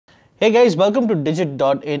Hey guys, welcome to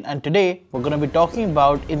digit.in, and today we're going to be talking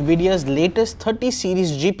about NVIDIA's latest 30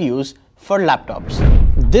 series GPUs for laptops.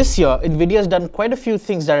 This year, NVIDIA has done quite a few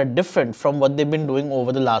things that are different from what they've been doing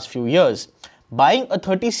over the last few years. Buying a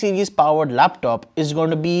 30 series powered laptop is going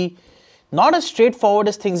to be not as straightforward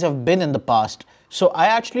as things have been in the past. So I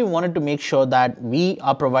actually wanted to make sure that we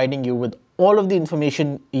are providing you with all of the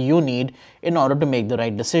information you need in order to make the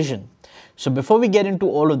right decision. So before we get into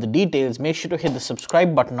all of the details, make sure to hit the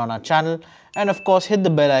subscribe button on our channel and of course hit the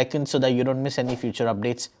bell icon so that you don't miss any future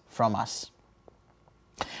updates from us.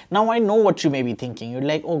 Now I know what you may be thinking, you're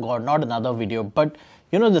like, oh god, not another video, but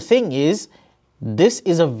you know the thing is, this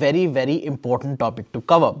is a very important topic to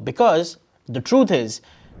cover because the truth is,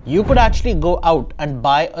 you could actually go out and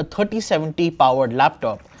buy a 3070 powered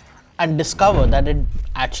laptop and discover that it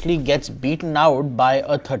actually gets beaten out by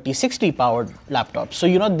a 3060 powered laptop. So,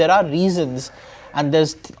 you know, there are reasons and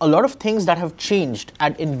there's a lot of things that have changed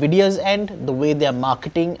at NVIDIA's end, the way they are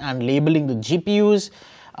marketing and labeling the GPUs,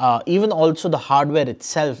 even also the hardware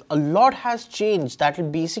itself. A lot has changed that will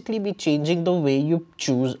basically be changing the way you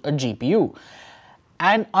choose a GPU.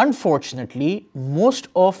 And unfortunately, most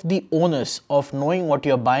of the onus of knowing what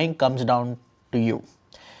you're buying comes down to you.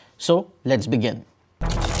 So let's begin.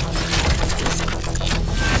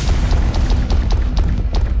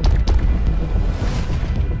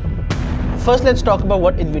 First, let's talk about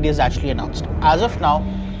what NVIDIA has actually announced. As of now,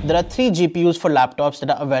 there are 3 GPUs for laptops that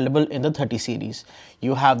are available in the 30 series.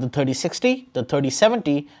 You have the 3060, the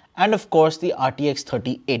 3070, and of course the RTX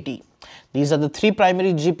 3080. These are the 3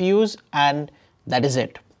 primary GPUs and that is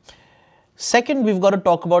it. Second, we've got to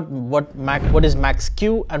talk about what is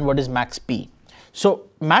Max-Q and what is Max-P. So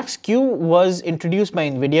Max-Q was introduced by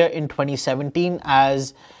NVIDIA in 2017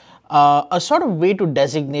 as a sort of way to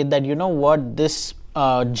designate that, you know what, this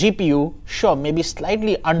GPU, sure, maybe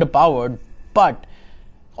slightly underpowered, but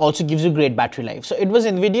also gives you great battery life. So it was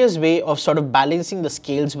NVIDIA's way of sort of balancing the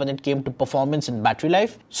scales when it came to performance and battery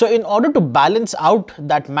life. So in order to balance out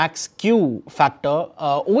that Max-Q factor,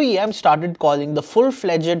 OEMs started calling the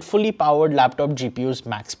full-fledged, fully powered laptop GPUs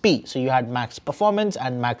Max-P. So you had Max Performance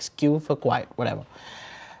and Max-Q for quiet, whatever.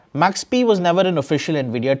 Max-P was never an official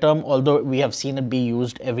NVIDIA term, although we have seen it be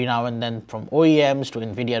used every now and then from OEMs to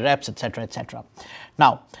NVIDIA reps, etc, etc.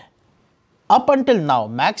 Now, up until now,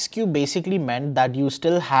 Max-Q basically meant that you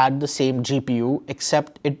still had the same GPU,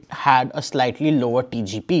 except it had a slightly lower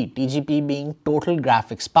TGP. TGP being total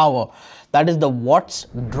graphics power. That is the watts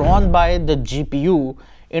drawn by the GPU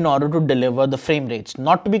in order to deliver the frame rates.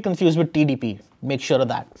 Not to be confused with TDP. Make sure of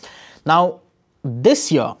that. Now,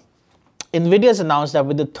 this year, NVIDIA has announced that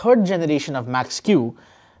with the 3rd generation of Max-Q,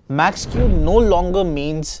 Max-Q no longer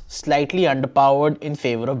means slightly underpowered in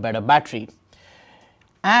favor of better battery.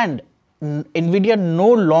 And NVIDIA no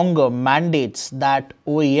longer mandates that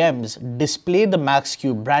OEMs display the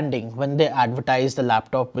Max-Q branding when they advertise the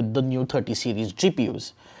laptop with the new 30 series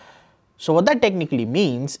GPUs. So what that technically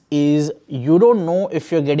means is you don't know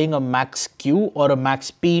if you're getting a Max-Q or a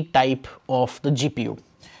Max-P type of the GPU.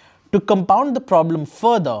 To compound the problem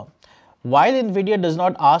further, while NVIDIA does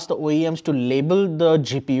not ask the OEMs to label the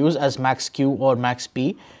GPUs as Max-Q or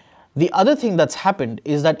Max-P, the other thing that's happened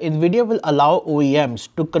is that NVIDIA will allow OEMs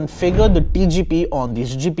to configure the TGP on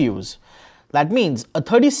these GPUs. That means a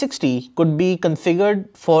 3060 could be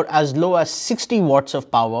configured for as low as 60 watts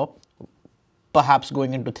of power, perhaps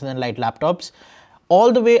going into thin and light laptops,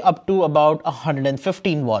 all the way up to about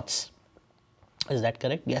 115 watts. Is that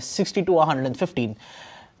correct? Yes, 60 to 115.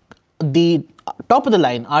 The top of the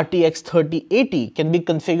line RTX 3080 can be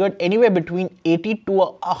configured anywhere between 80 to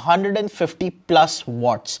 150 plus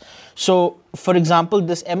watts. So for example,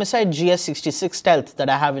 this MSI GS66 Stealth that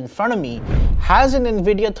I have in front of me has an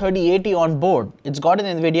NVIDIA 3080 on board. It's got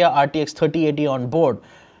an NVIDIA RTX 3080 on board,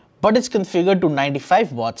 but it's configured to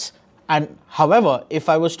 95 watts. And however, if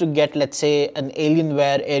I was to get, let's say, an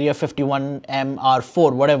Alienware Area 51M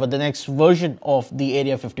R4, whatever the next version of the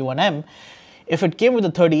Area 51M, if it came with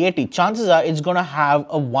a 3080, chances are it's going to have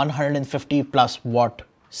a 150 plus watt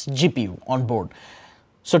GPU on board.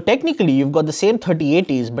 So technically, you've got the same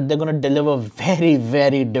 3080s, but they're going to deliver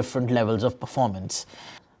very different levels of performance.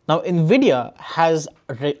 Now, NVIDIA has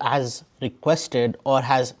requested or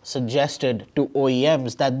has suggested to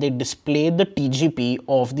OEMs that they display the TGP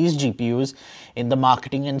of these GPUs in the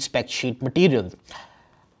marketing and spec sheet material.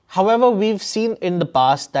 However, we've seen in the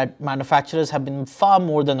past that manufacturers have been far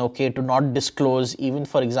more than okay to not disclose, even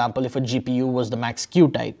for example, if a GPU was the Max-Q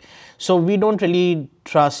type. So we don't really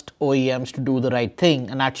trust OEMs to do the right thing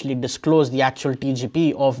and actually disclose the actual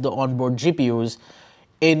TGP of the onboard GPUs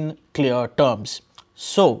in clear terms.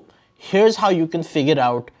 So here's how you can figure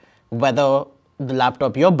out whether the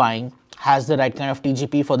laptop you're buying has the right kind of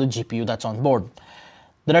TGP for the GPU that's on board.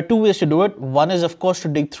 There are two ways to do it. One is, of course, to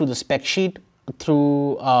dig through the spec sheet,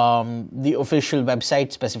 through the official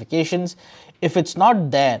website specifications. If it's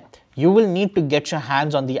not there, you will need to get your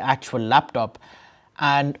hands on the actual laptop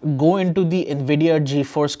and go into the NVIDIA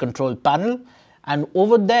GeForce control panel, and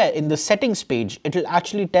over there in the settings page, it will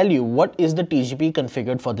actually tell you what is the TGP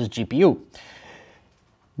configured for this GPU.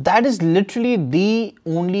 That is literally the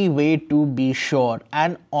only way to be sure.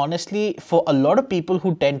 And honestly, for a lot of people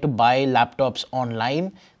who tend to buy laptops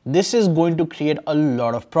online, this is going to create a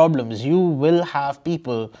lot of problems. You will have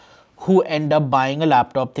people who end up buying a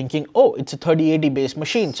laptop thinking, oh, it's a 3080 based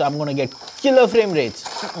machine, so I'm going to get killer frame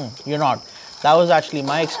rates. You're not. That was actually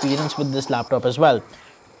my experience with this laptop as well.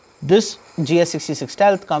 This GS66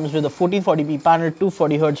 Stealth comes with a 1440p panel,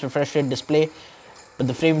 240Hz refresh rate display, but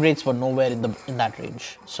the frame rates were nowhere in that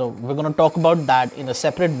range. So we're going to talk about that in a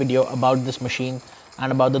separate video about this machine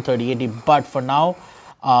and about the 3080. But for now,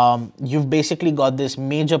 you've basically got this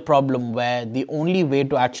major problem where the only way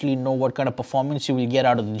to actually know what kind of performance you will get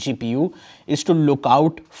out of the GPU is to look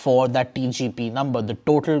out for that TGP number, the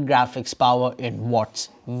total graphics power in watts.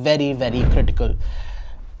 Very, very critical.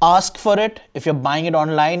 Ask for it. If you're buying it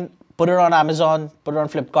online, put it on Amazon, put it on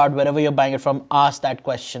Flipkart, wherever you're buying it from, ask that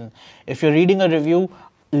question. If you're reading a review,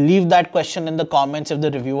 leave that question in the comments if the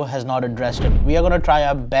reviewer has not addressed it. We are going to try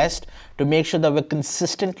our best to make sure that we're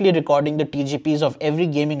consistently recording the TGPs of every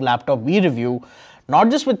gaming laptop we review, not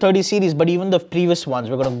just with 30 series, but even the previous ones.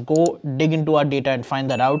 We're going to go dig into our data and find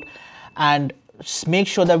that out and make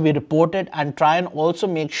sure that we report it, and try and also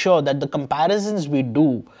make sure that the comparisons we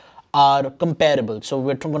do are comparable. So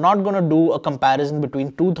we're not going to do a comparison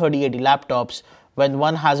between two 3080 laptops when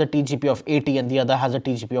one has a TGP of 80 and the other has a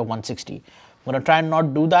TGP of 160. I'm going to try and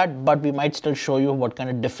not do that, but we might still show you what kind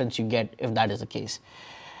of difference you get if that is the case.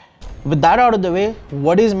 With that out of the way,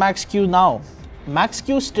 what is Max-Q now?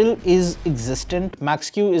 Max-Q still is existent.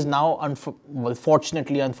 Max-Q is now, well,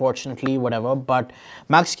 fortunately, unfortunately, whatever, but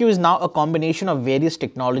Max-Q is now a combination of various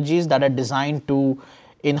technologies that are designed to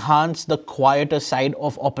enhance the quieter side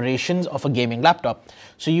of operations of a gaming laptop.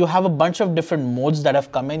 So you have a bunch of different modes that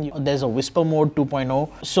have come in. There's a Whisper Mode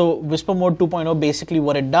 2.0. So Whisper Mode 2.0, basically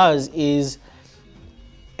what it does is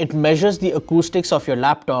it measures the acoustics of your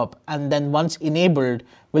laptop, and then once enabled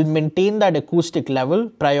will maintain that acoustic level,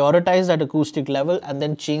 prioritize that acoustic level, and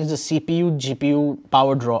then change the CPU, GPU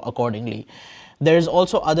power draw accordingly. There's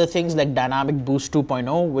also other things like Dynamic Boost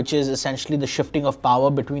 2.0, which is essentially the shifting of power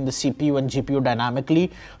between the CPU and GPU dynamically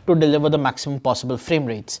to deliver the maximum possible frame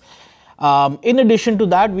rates. In addition to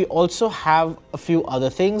that, we also have a few other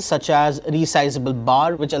things such as resizable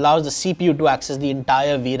bar, which allows the CPU to access the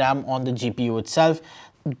entire VRAM on the GPU itself.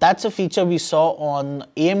 That's a feature we saw on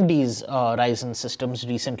AMD's Ryzen systems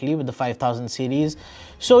recently with the 5000 series.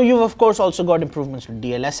 So you've of course also got improvements to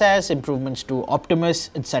DLSS, improvements to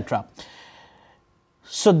Optimus, etc.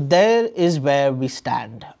 So there is where we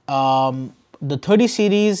stand. The 30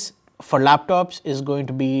 series for laptops is going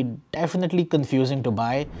to be definitely confusing to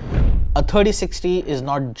buy. A 3060 is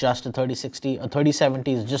not just a 3060, a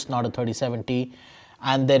 3070 is just not a 3070,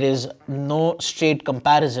 and there is no straight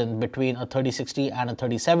comparison between a 3060 and a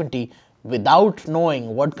 3070 without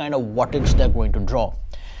knowing what kind of wattage they're going to draw.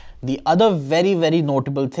 The other very, very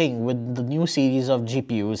notable thing with the new series of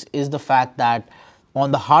GPUs is the fact that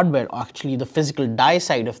on the hardware, actually the physical die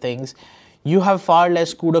side of things, you have far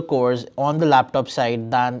less CUDA cores on the laptop side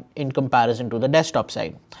than in comparison to the desktop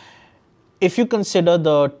side. If you consider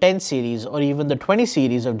the 10 series or even the 20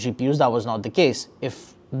 series of GPUs, that was not the case.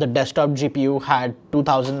 If the desktop GPU had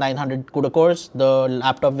 2900 CUDA cores, the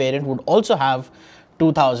laptop variant would also have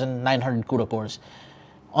 2900 CUDA cores.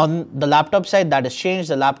 On the laptop side, that has changed.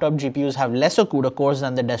 The laptop GPUs have lesser CUDA cores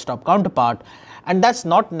than the desktop counterpart. And that's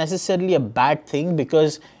not necessarily a bad thing,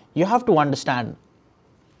 because you have to understand,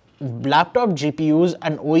 laptop GPUs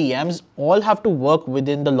and OEMs all have to work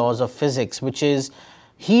within the laws of physics, which is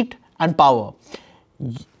heat and power.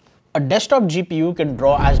 A desktop GPU can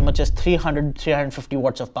draw as much as 350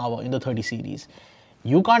 watts of power in the 30 series.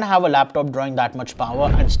 You can't have a laptop drawing that much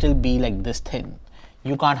power and still be like this thin.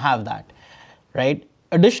 You can't have that, right?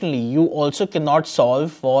 Additionally, you also cannot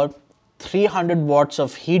solve for 300 watts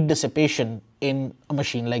of heat dissipation in a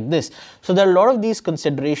machine like this. So there are a lot of these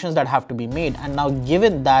considerations that have to be made. And now,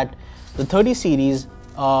 given that the 30 series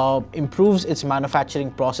improves its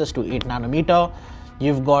manufacturing process to 8 nanometer,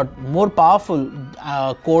 you've got more powerful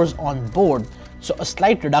cores on board. So a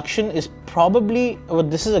slight reduction is probably, well,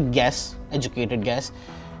 this is a guess, educated guess,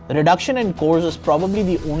 Reduction in cores is probably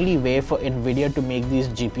the only way for NVIDIA to make these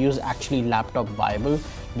GPUs actually laptop viable,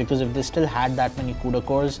 because if they still had that many CUDA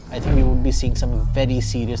cores, I think we would be seeing some very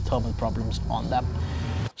serious thermal problems on them.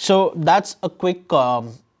 So that's a quick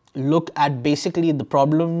look at basically the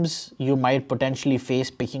problems you might potentially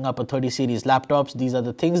face picking up a 30 series laptops. These are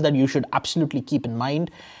the things that you should absolutely keep in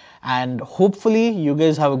mind, and hopefully you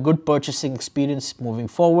guys have a good purchasing experience moving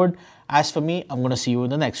forward. As for me, I'm going to see you in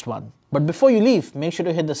the next one. But before you leave, make sure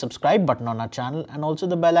to hit the subscribe button on our channel and also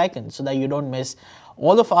the bell icon so that you don't miss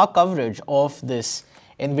all of our coverage of this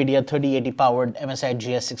NVIDIA 3080 powered MSI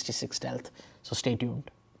GS66 Stealth. So stay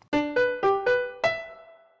tuned.